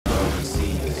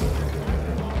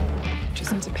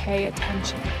them to pay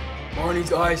attention. More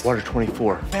needs ice. Water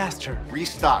 24. Faster.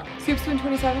 Restock. Soup spoon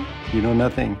 27. You know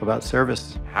nothing about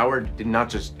service. Howard did not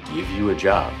just give you a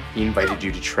job. He invited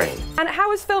you to train. And how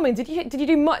was filming? Did you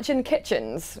do much in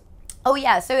kitchens? Oh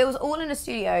yeah, so it was all in a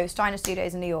studio, Steiner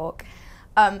Studios in New York.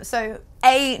 So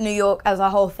A, New York as a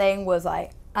whole thing was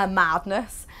like a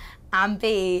madness, and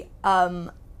B,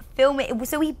 filming,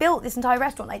 so we built this entire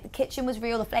restaurant, like the kitchen was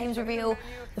real, the flames were real,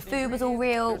 the food was all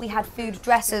real, we had food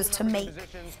dressers to make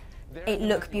it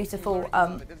look beautiful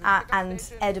and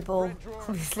edible,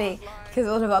 obviously, because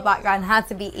all of our background had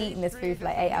to be eating this food for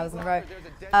like 8 hours in a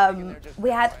row. We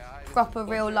had proper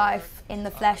real life in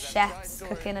the flesh chefs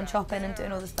cooking and chopping and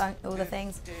doing all the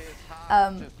things.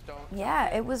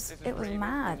 Yeah, it was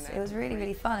mad. It was really,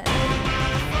 really fun.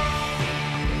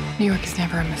 New York is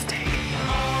never a mistake.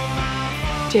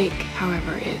 Jake,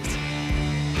 however, is.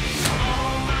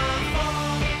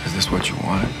 Is this what you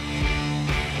wanted?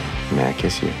 May I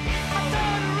kiss you?